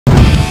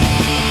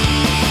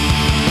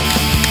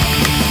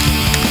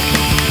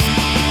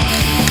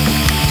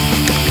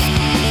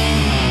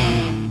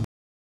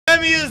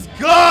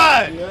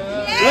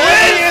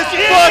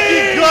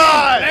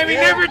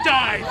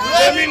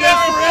Lemmy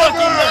never fucking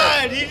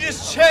died. He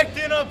just checked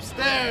in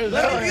upstairs.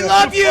 We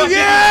love you,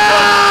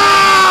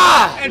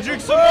 yeah! And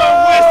drink some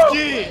more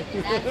whiskey.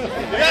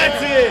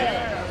 That's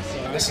it.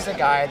 This is a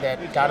guy that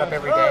got up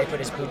every day, put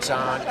his boots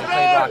on, and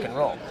played rock and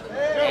roll.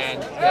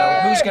 And you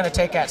know, who's going to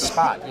take that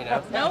spot? You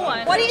know, no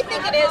one. What do you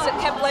think it is that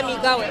kept Lemmy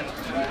going?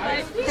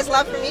 His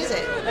love for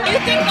music. Do you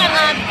think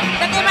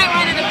that they might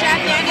run into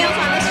Jack Daniels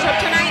on this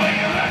trip tonight?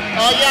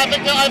 Yeah, I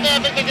think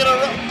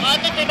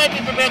they might be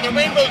prepared. The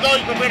Rainbow's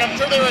always prepared. I'm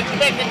sure they were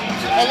expecting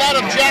a lot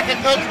of Jack and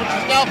Cokes, which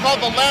is now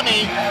called the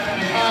Lemmy,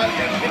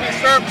 to be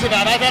served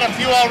tonight. I've had a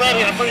few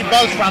already, and I'm pretty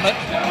buzzed from it.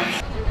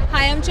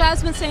 Hi, I'm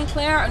Jasmine St.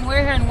 Clair, and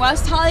we're here in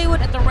West Hollywood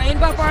at the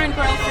Rainbow Bar and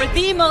Grill for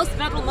the most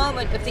metal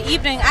moment of the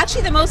evening.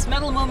 Actually, the most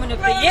metal moment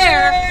of the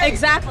year.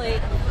 Exactly.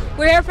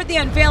 We're here for the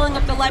unveiling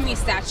of the Lemmy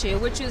statue,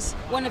 which is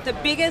one of the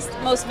biggest,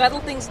 most metal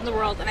things in the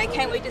world. And I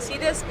can't wait to see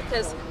this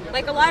because,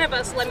 like a lot of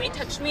us, Lemmy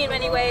touched me in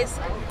many ways.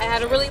 I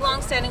had a really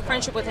long-standing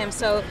friendship with him,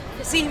 so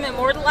to see him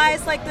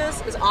immortalized like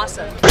this is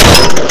awesome.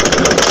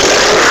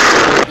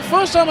 The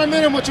first time I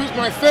met him, which was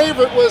my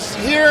favorite, was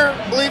here,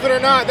 believe it or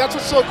not. That's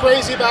what's so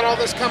crazy about all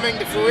this coming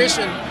to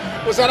fruition,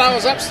 was that I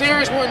was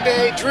upstairs one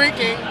day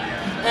drinking,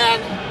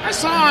 and I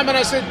saw him and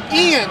I said,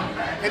 Ian.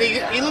 And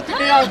he looked at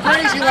me all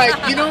crazy like,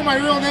 you know my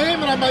real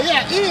name? And I'm like,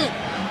 yeah, Ian.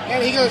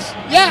 And he goes,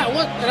 yeah,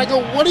 what? And I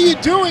go, what are you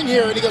doing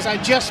here? And he goes, I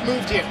just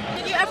moved here.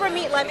 Did you ever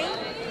meet Lemmy?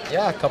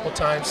 Yeah, a couple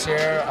times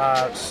here.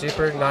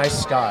 Super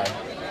nice guy.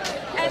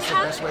 And That's the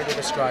best way to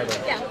describe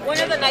him. Yeah, one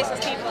of the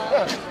nicest people.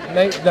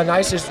 Yeah, the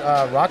nicest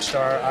rock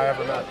star I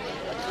ever met.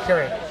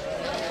 Period.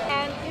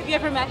 And have you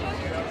ever met him?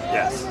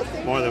 Yes,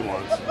 more than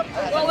once.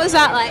 What was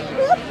that like?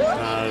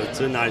 It's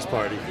a nice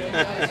party.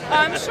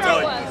 I'm sure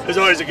it was. It was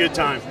always a good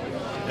time.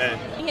 Yeah.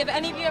 Have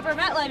any of you ever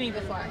met Lemmy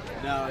before?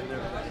 No, I've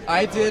never.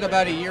 I did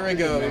about a year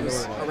ago. It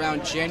was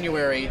around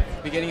January,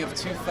 beginning of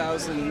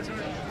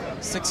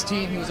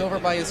 2016. He was over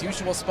by his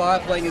usual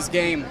spot playing his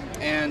game,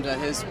 and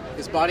his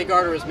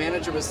bodyguard or his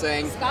manager was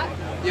saying, Scott?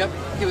 Yep,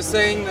 he was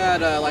saying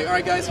that, like, all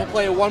right, guys, he'll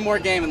play one more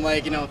game, and,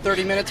 like,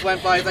 30 minutes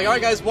went by. He's like, all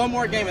right, guys, one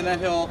more game, and then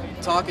he'll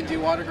talk and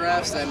do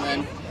autographs, and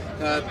then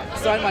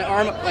sign my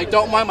arm, like,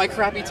 don't mind my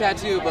crappy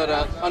tattoo, but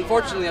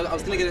unfortunately I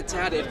was going to get it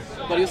tatted,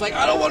 but he was like,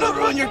 I don't want to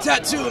ruin your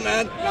tattoo,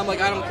 man. And I'm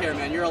like, I don't care,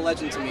 man. You're a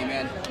legend to me,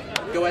 man.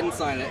 Go ahead and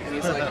sign it. And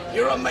he's like,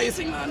 you're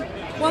amazing, man.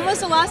 When was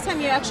the last time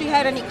you actually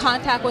had any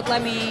contact with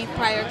Lemmy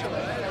prior to it?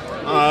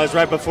 It was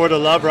right before the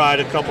Love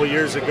Ride a couple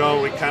years ago.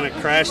 We kind of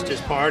crashed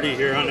his party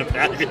here on the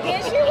patio.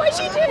 What'd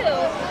you do?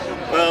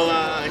 Well,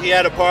 he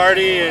had a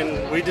party,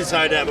 and we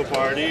decided to have a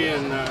party,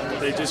 and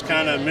they just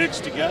kind of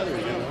mixed together,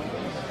 you know.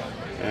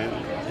 And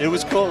it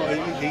was cool.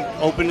 He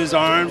opened his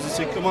arms and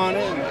said, come on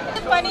in.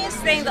 The funniest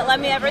thing that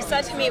Lemmy ever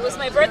said to me, it was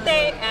my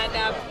birthday,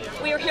 and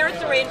we were here at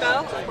the Rainbow,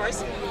 of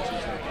course.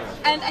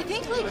 And I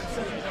think, like,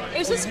 it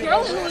was this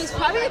girl who was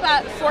probably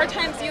about 4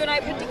 times you and I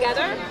put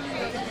together.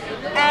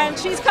 And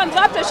she comes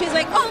up to us, she's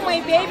like, oh,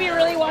 my baby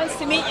really wants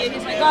to meet you.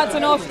 He's like, oh, it's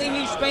an awfully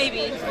huge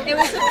baby. It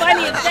was so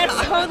funny.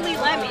 That's totally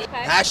Lemmy. Okay?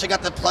 I actually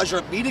got the pleasure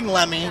of meeting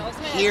Lemmy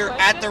here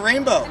at the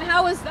Rainbow. And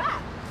how was that?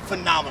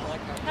 Phenomenal.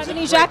 How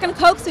many Jack and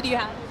Cokes did you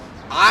have?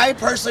 I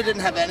personally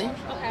didn't have any.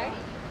 Okay.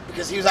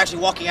 Because he was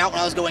actually walking out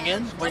when I was going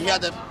in. But he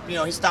had the,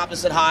 he stopped and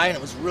said hi, and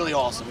it was really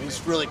awesome. It was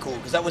really cool,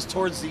 because that was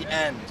towards the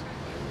end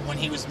when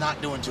he was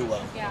not doing too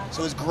well. Yeah.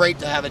 So it was great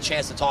to have a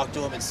chance to talk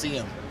to him and see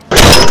him.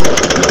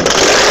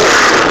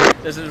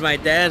 This is my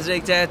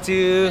Danzig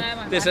tattoo.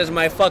 This is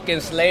my fucking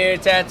Slayer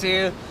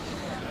tattoo.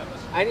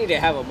 I need to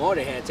have a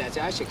Motorhead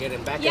tattoo. I should get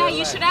him back. Yeah,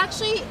 you should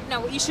actually.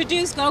 No, what you should do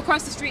is go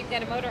across the street and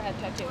get a Motorhead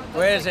tattoo.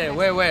 Where is it?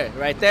 Where?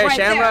 Right there, right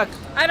Shamrock? There.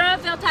 I don't know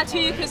if they'll tattoo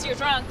you because you're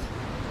drunk.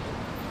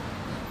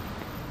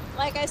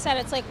 Like I said,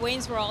 it's like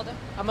Wayne's World.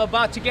 I'm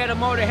about to get a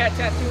Motorhead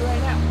tattoo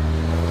right now.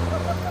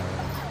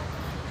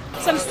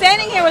 So I'm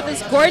standing here with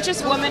this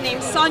gorgeous woman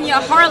named Sonia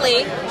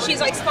Harley.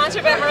 She's like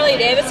sponsored by Harley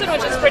Davidson,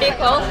 which is pretty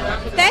cool.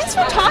 Thanks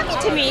for talking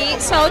to me.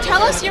 So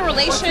tell us your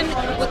relation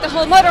with the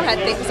whole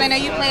Motorhead thing, because I know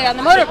you played on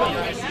the motorboat.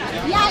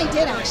 Yeah, I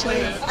did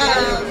actually.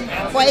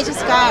 Well, I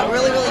just got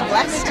really, really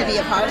blessed to be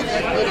a part of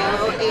it,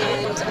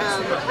 and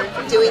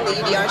doing the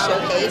UDR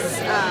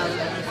showcase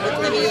with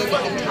Lemmy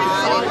and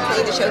Todd, and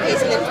playing the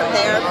showcase, and then from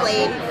there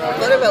playing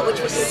motorboat, which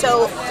was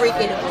so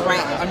freaking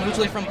rad. I'm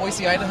originally from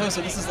Boise, Idaho,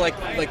 so this is like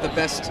the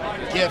best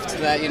gift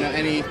that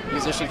any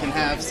musician can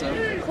have. So.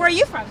 Where are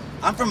you from?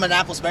 I'm from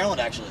Annapolis,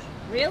 Maryland, actually.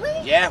 Really?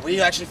 Yeah, we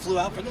actually flew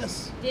out for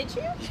this. Did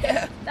you?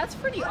 Yeah. That's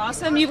pretty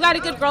awesome. You've got a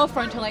good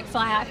girlfriend to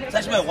fly out here.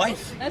 That's my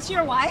wife. That's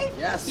your wife?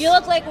 Yes. You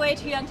look like way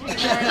too young to be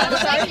married.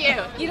 Thank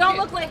you. You don't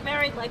look like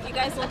married life. You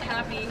guys look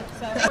happy.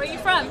 So, where are you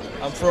from?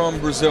 I'm from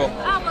Brazil.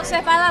 Ah,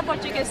 você fala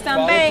português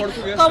também.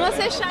 Como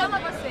você chama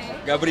você?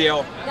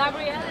 Gabriel.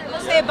 Gabriel.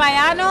 Você é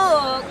baiano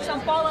ou São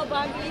Paulo,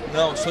 Bangui?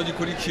 Não, sou de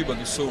Curitiba,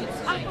 do Sul.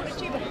 Ah,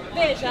 Curitiba.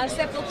 Veja, a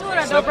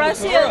sepultura do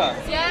Brasil.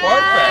 Perfect,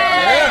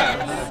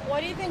 yeah.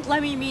 What do you think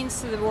Lemmy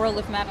means to the world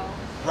of metal?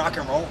 Rock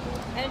and roll.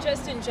 And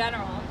just in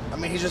general. I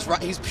mean,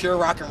 he's pure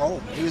rock and roll.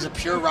 He was a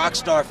pure rock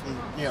star from,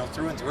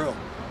 through and through.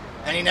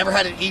 And he never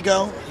had an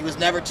ego. He was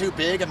never too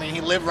big. I mean,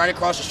 he lived right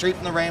across the street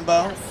from the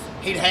Rainbow. Yes.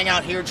 he'd hang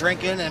out here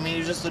drinking. I mean, he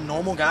was just a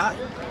normal guy.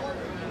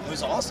 It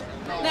was awesome.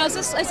 Now, is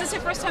this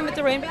your first time at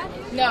the Rain Band?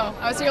 No,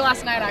 I was here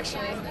last night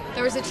actually.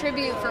 There was a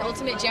tribute for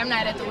Ultimate Jam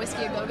Night at the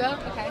Whiskey A Go Go.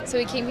 Okay. So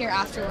we came here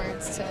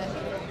afterwards to,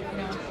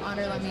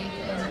 honor Lemmy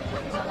and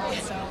all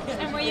that. So.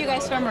 And where are you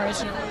guys from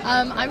originally?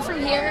 I'm from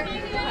here.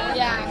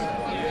 Yeah.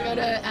 We go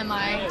to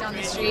MI down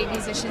the street,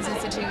 Musicians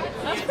Institute.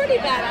 That's pretty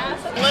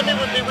badass. Lemmy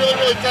would be really,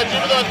 really touched,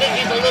 even though I think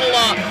he's a little,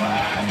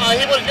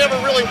 he would have never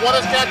really won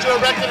a statue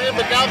erected to him,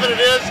 but now that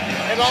it is,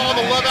 and all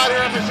the love out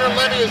here, I'm sure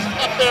Lemmy is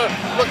up there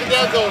looking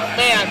down going,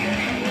 man,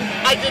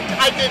 I did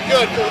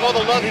good because of all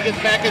the love he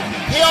gets back. And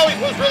he always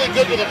was really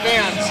good to the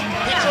fans.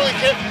 He truly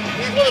can.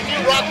 He's one of the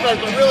few rock stars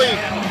that really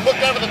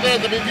looked out for the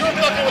fans. I mean, if you were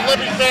talking with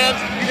Lemmy's fans,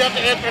 you'd have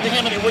to answer to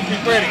him and it wouldn't be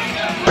pretty.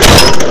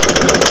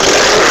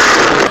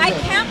 I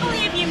can't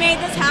believe you made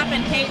this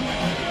happen, Peyton.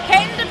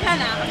 Peyton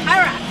DePenna,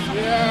 Hyrax.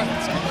 Yeah,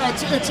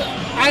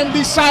 I'm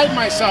beside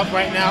myself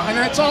right now, and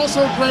it's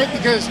also great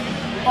because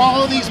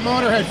all of these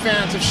Motorhead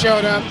fans have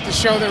showed up to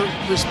show their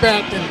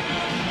respect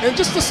and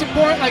just to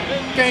support. Like,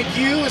 thank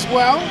you as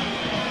well.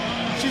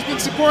 She's been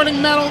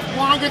supporting metal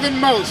longer than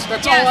most.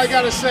 That's all I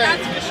gotta say.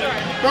 That's for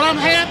sure. But I'm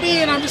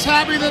happy, and I'm just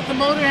happy that the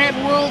Motorhead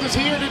world is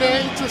here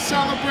today to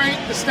celebrate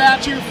the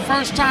statue.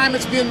 First time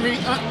it's been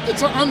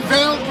it's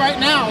unveiled right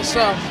now,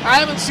 so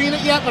I haven't seen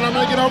it yet, but I'm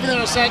gonna get over there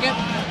in a second.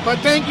 But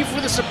thank you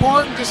for the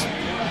support, and just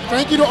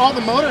thank you to all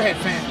the Motorhead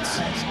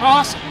fans. It's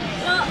awesome.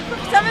 Well, for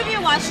some of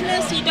you watching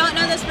this, you don't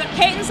know this, but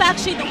Peyton's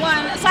actually the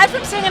one, aside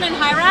from singing in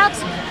Hyrax,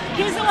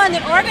 he's the one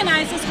that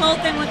organized this whole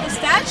thing with the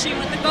statue,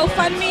 with the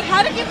GoFundMe.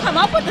 How did you come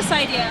up with this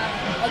idea?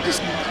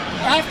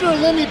 After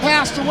Lemmy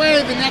passed away,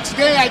 the next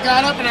day I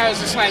got up and I was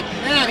just like,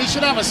 man, he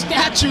should have a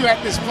statue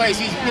at this place.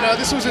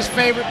 This was his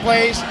favorite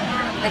place.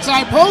 And so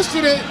I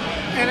posted it,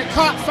 and it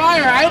caught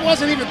fire. I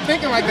wasn't even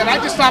thinking like that. I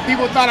just thought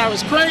people thought I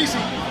was crazy.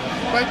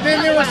 But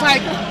then there was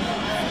like,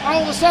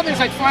 all of a sudden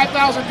there's like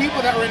 5,000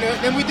 people that were in it.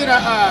 Then we did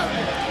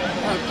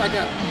like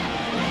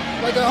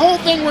a whole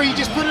thing where you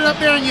just put it up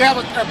there and you have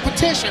a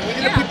petition. We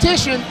did a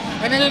petition,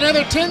 and then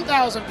another 10,000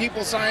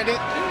 people signed it.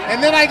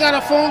 And then I got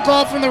a phone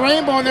call from the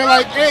Rainbow, and they're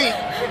like, hey,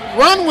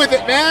 run with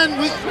it, man.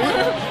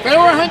 They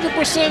were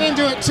 100%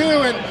 into it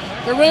too, and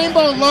the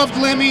Rainbow loved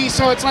Lemmy,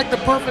 so it's like the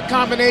perfect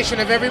combination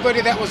of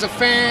everybody that was a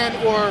fan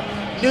or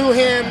knew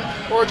him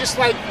or just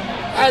like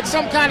had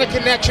some kind of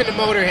connection to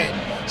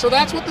Motorhead. So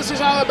that's what this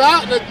is all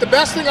about. The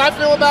best thing I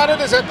feel about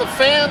it is that the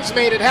fans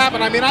made it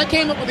happen. I mean, I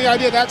came up with the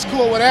idea, that's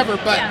cool, whatever,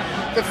 but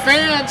the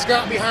fans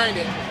got behind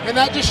it. And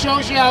that just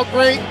shows you how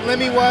great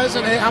Lemmy was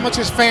and how much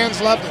his fans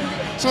loved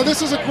him. So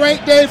this is a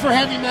great day for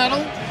heavy metal.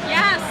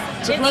 Yes.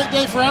 It's a great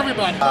day for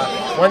everybody.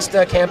 Once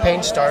the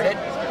campaign started,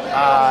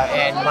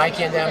 and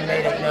Mikey and them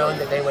made it known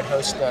that they would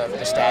host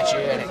the statue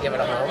and give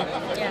it a home,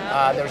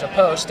 there was a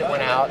post that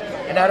went out,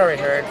 and I'd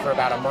already heard for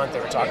about a month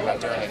they were talking about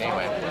doing it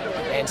anyway.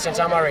 And since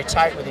I'm already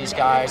tight with these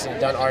guys and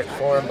done art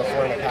for them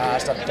before in the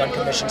past, I've done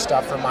commission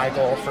stuff for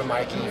Michael, for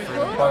Mikey, for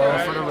Bo,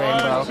 for the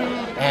Rainbow,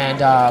 and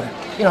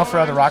for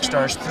other rock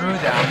stars through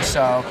them.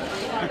 So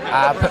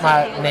I put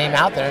my name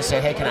out there and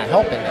said, hey, can I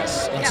help in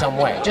this in some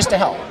way, just to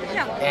help?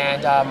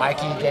 And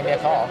Mikey gave me a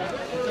call.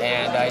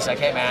 And he's like,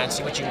 hey man,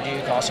 see what you can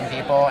do, call some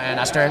people. And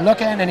I started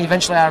looking, and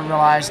eventually I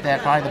realized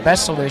that probably the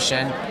best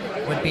solution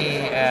would be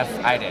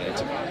if I did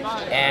it.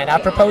 And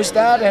I proposed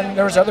that, and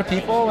there was other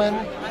people, and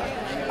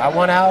I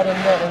won out in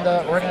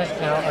the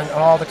in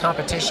all the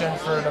competition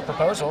for the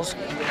proposals.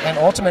 And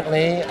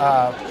ultimately,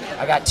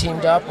 I got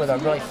teamed up with a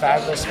really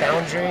fabulous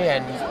foundry,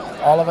 and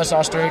all of us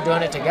all started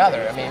doing it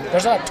together. I mean,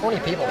 there's like 20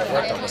 people that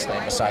worked on this thing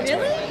besides me.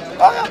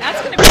 Oh, yeah. That's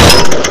going to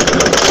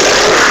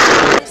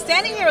be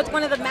standing here with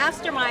one of the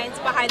masterminds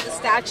behind the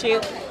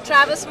statue,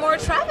 Travis Moore.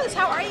 Travis,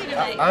 how are you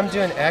tonight? I'm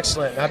doing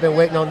excellent. I've been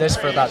waiting on this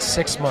for about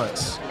 6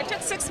 months. It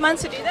took 6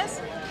 months to do this?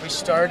 We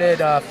started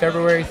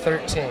February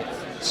 13th.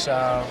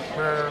 So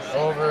we're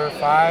over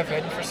 5,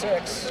 heading for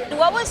 6.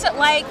 What was it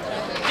like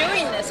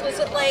doing this? Was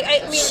it like,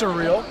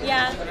 surreal?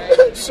 Yeah.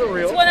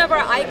 Surreal. It's one of our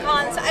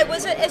icons.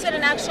 Is it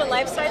an actual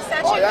life-size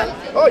statue? Oh,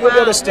 yeah. Oh, you'll be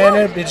able to stand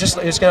it.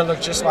 It's going to look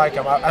just like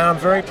him. I'm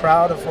very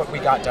proud of what we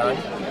got done.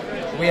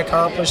 We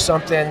accomplished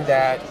something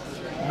that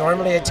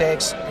normally it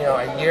takes,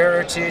 a year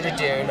or two to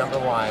do, number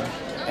one,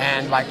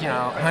 and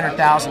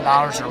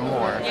 $100,000 or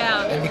more.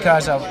 Yeah. And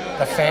because of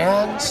the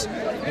fans,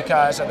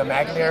 because of the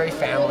Magliari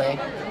family,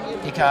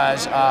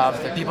 because of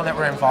the people that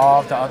were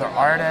involved, the other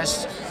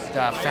artists,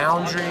 the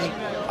foundry,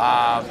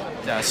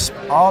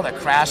 all the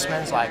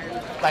craftsmen, like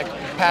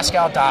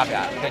Pascal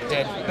Dagat that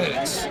did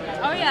boots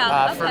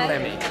for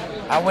Lemmy.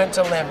 I went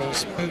to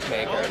Lemmy's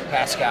bootmaker,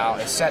 Pascal,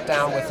 and sat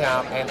down with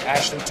him and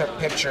actually took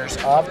pictures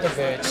of the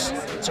boots.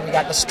 So we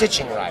got the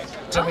stitching right.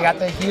 So we got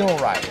the heel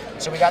right.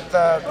 So we got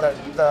the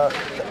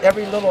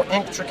every little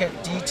intricate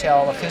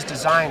detail of his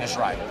design is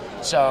right.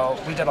 So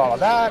we did all of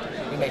that.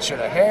 We made sure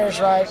the hair's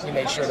right. We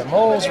made sure the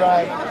mold's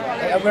right.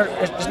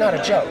 It's not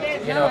a joke,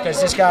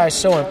 because this guy is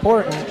so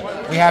important.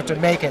 We have to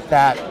make it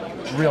that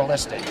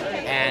realistic.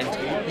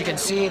 And you can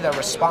see the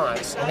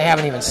response, and they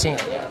haven't even seen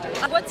it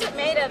yet. What's it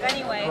made of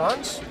anyway?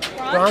 Bronze?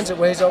 Bronze, it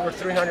weighs over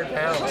 300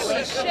 pounds.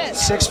 Holy shit.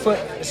 6 foot,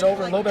 it's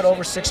over a little bit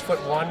over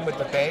 6'1" with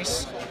the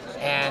base,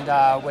 and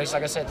weighs,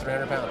 like I said,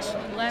 300 pounds.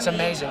 It's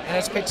amazing, and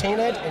it's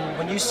patinaed, and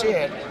when you see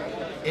it,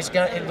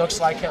 it looks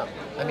like him.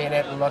 I mean,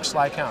 it looks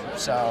like him.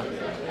 So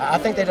I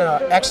think they did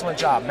an excellent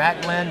job. Matt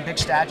and Lynn, big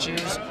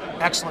statues,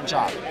 excellent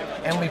job.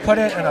 And we put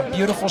it in a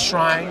beautiful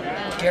shrine.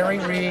 Gary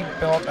Reed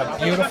built a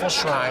beautiful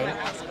shrine,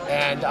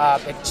 and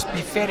it's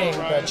befitting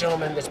the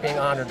gentleman that's being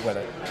honored with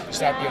it. It's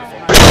that beautiful.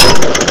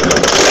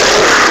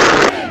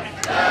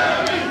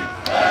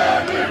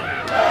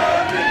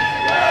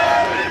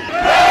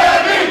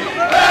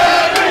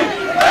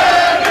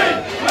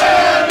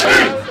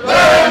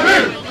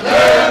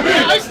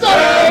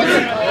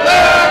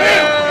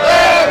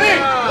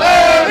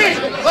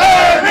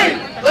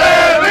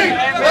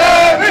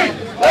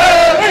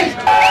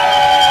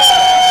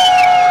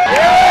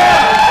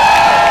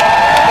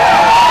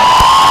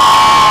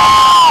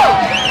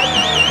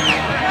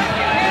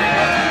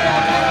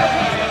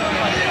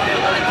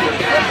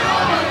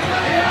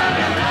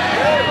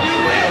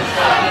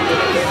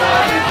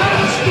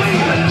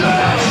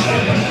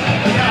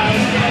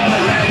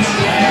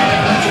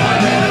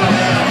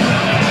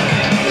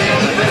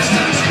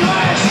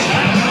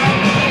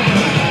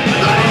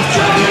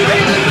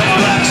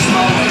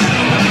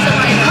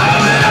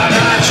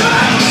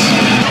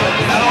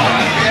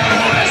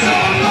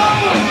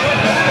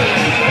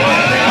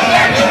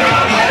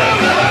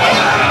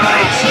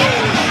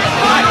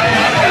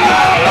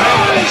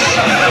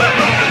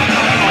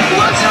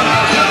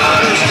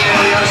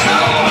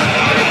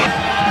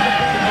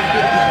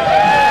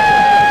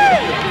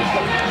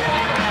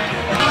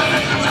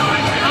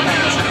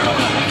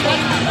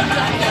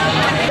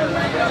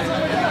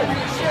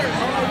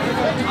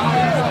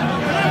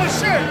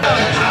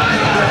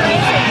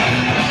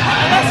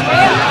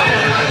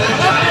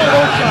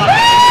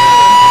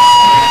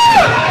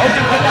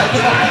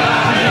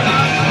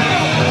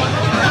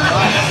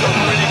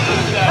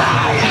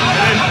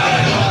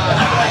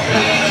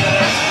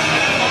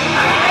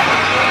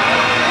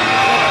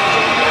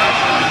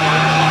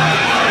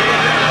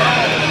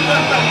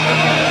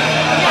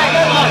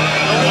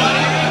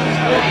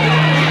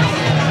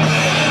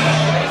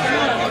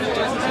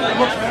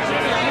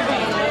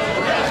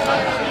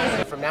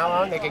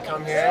 They can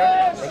come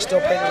here, they can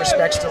still pay the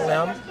respects to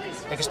Lem,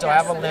 they can still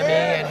have a Lemmy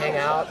and hang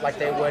out like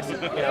they would,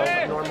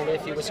 normally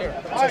if he was here.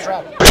 So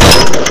proud.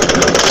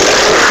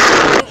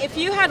 If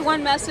you had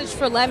one message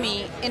for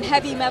Lemmy in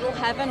heavy metal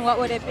heaven, what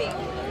would it be?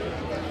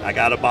 I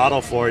got a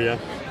bottle for you.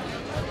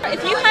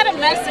 If you had a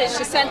message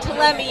to send to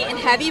Lemmy in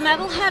heavy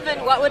metal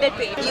heaven, what would it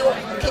be? You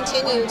will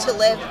continue to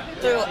live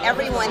through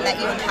everyone that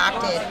you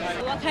impacted.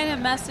 What kind of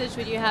message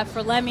would you have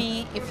for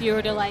Lemmy if you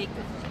were to,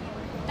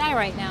 die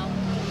right now?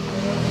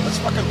 Let's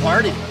fucking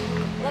party.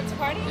 Let's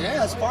party? Yeah,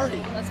 let's party.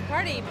 Let's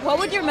party. What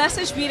would your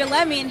message be to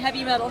Lemmy in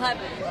heavy metal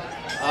heaven?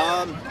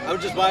 I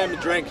would just buy him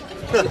a drink.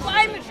 You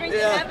buy him a drink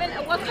in heaven?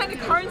 What kind of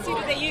currency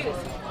do they use?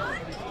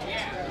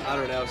 I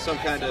don't know, some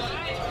kind of,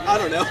 I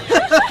don't know.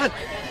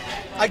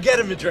 I get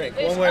him a drink,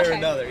 one way or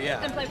another,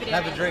 yeah. And play video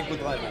Have games. a drink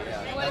with Lemmy,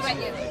 yeah. What about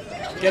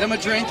you? Get him a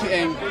drink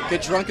and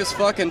get drunk as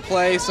fuck and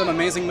play some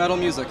amazing metal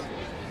music.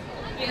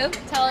 You?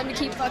 Tell him to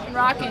keep fucking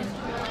rocking.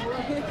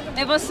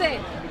 E você?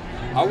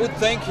 I would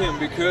thank him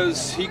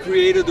because he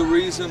created the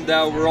reason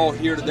that we're all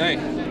here today.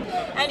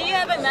 And do you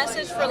have a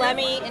message for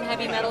Lemmy in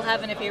heavy metal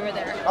heaven if you were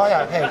there? Oh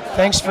yeah, hey,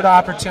 thanks for the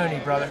opportunity,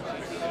 brother.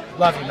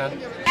 Love you, man.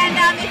 And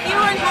if you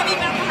were in heavy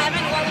metal heaven,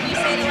 what would you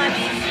say to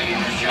Lemmy?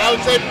 I would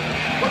say,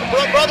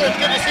 brother, it's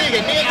good to see you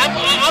again.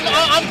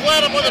 I'm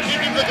glad I'm one of the few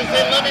people that can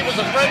say Lemmy was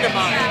a friend of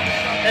mine.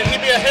 And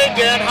he'd be a, hey,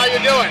 Dan, how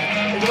you doing?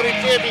 Is what he'd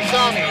say if he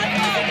saw me.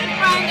 He's a good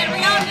friend, and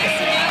we all miss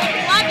you.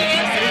 We love you.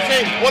 And he'd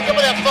say, what's up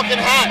with that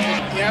fucking hat?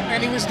 Yep,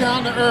 and he was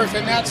down to earth,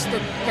 and that's the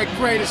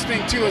greatest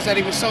thing too, is that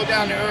he was so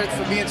down to earth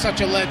for being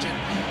such a legend.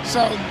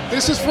 So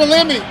this is for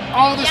Lemmy.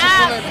 All this is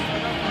for Lemmy.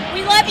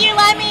 We love you,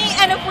 Lemmy,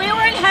 and if we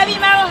were in heavy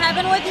metal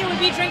heaven with you, we'd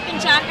be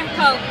drinking Jack and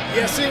Coke.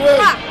 Yes, he would.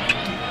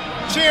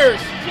 Cheers.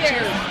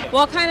 Cheers.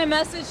 What kind of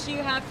message do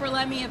you have for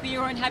Lemmy if you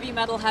were in heavy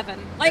metal heaven?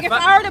 Like if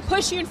I were to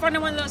push you in front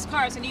of one of those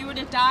cars and you were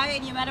to die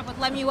and you met up with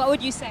Lemmy, what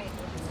would you say?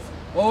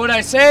 What would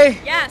I say?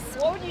 Yes,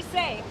 what would you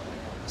say?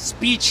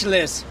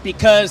 Speechless,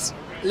 because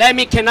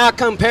Lemmy cannot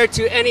compare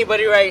to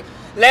anybody, right?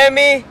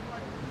 Lemmy,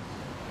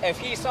 if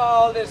he saw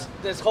all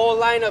this whole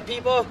line of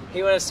people,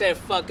 he would have said,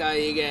 fuck all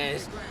you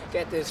guys,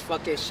 get this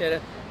fucking shit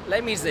up.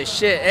 Lemmy's the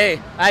shit.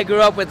 Hey, I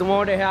grew up with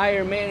Mordechai,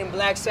 Iron Man, and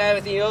Black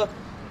Sabbath,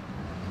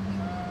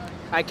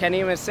 I can't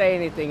even say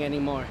anything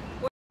anymore.